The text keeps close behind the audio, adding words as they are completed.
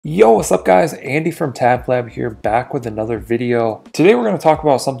Yo, what's up guys? Andy from TabLab here, back with another video. Today we're going to talk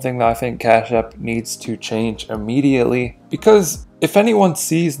about something that I think Cash App needs to change immediately, because if anyone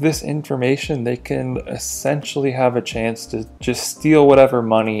sees this information, they can essentially have a chance to just steal whatever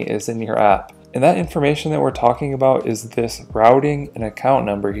money is in your app. And that information that we're talking about is this routing and account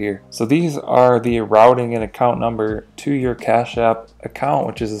number here. So these are the routing and account number to your Cash App account,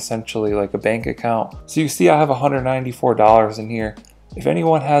 which is essentially like a bank account. So you see I have $194 in here. If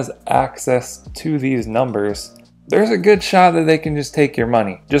anyone has access to these numbers, there's a good shot that they can just take your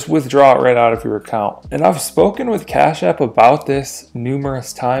money. Just withdraw it right out of your account. And I've spoken with Cash App about this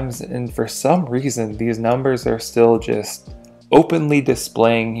numerous times, and for some reason, these numbers are still just openly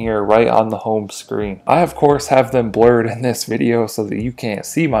displaying here right on the home screen. I, of course, have them blurred in this video so that you can't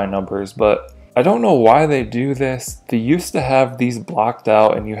see my numbers, but I don't know why they do this. They used to have these blocked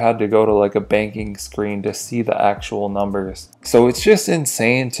out and you had to go to like a banking screen to see the actual numbers. So it's just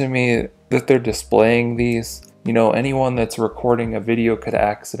insane to me that they're displaying these. You know, anyone that's recording a video could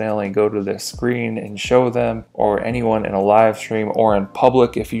accidentally go to this screen and show them, or anyone in a live stream or in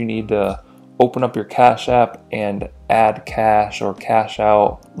public if you need to open up your Cash App and add cash or cash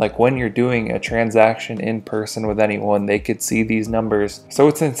out. Like when you're doing a transaction in person with anyone, they could see these numbers. So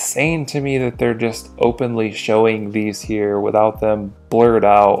it's insane to me that they're just openly showing these here without them blurred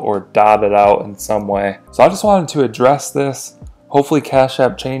out or dotted out in some way. So I just wanted to address this. Hopefully Cash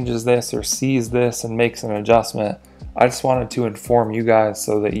App changes this or sees this and makes an adjustment. I just wanted to inform you guys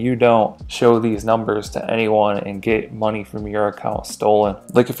so that you don't show these numbers to anyone and get money from your account stolen.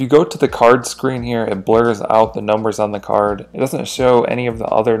 Like if you go to the card screen here, it blurs out the numbers on the card. It doesn't show any of the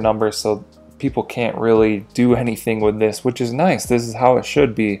other numbers, so people can't really do anything with this, which is nice. This is how it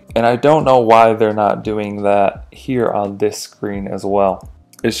should be. And I don't know why they're not doing that here on this screen as well.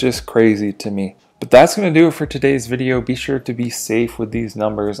 It's just crazy to me. But that's going to do it for today's video. Be sure to be safe with these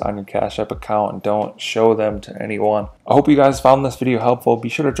numbers on your Cash App account and don't show them to anyone. I hope you guys found this video helpful. Be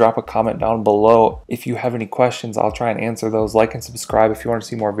sure to drop a comment down below. If you have any questions, I'll try and answer those. Like and subscribe if you want to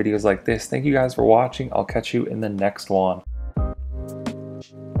see more videos like this. Thank you guys for watching. I'll catch you in the next one.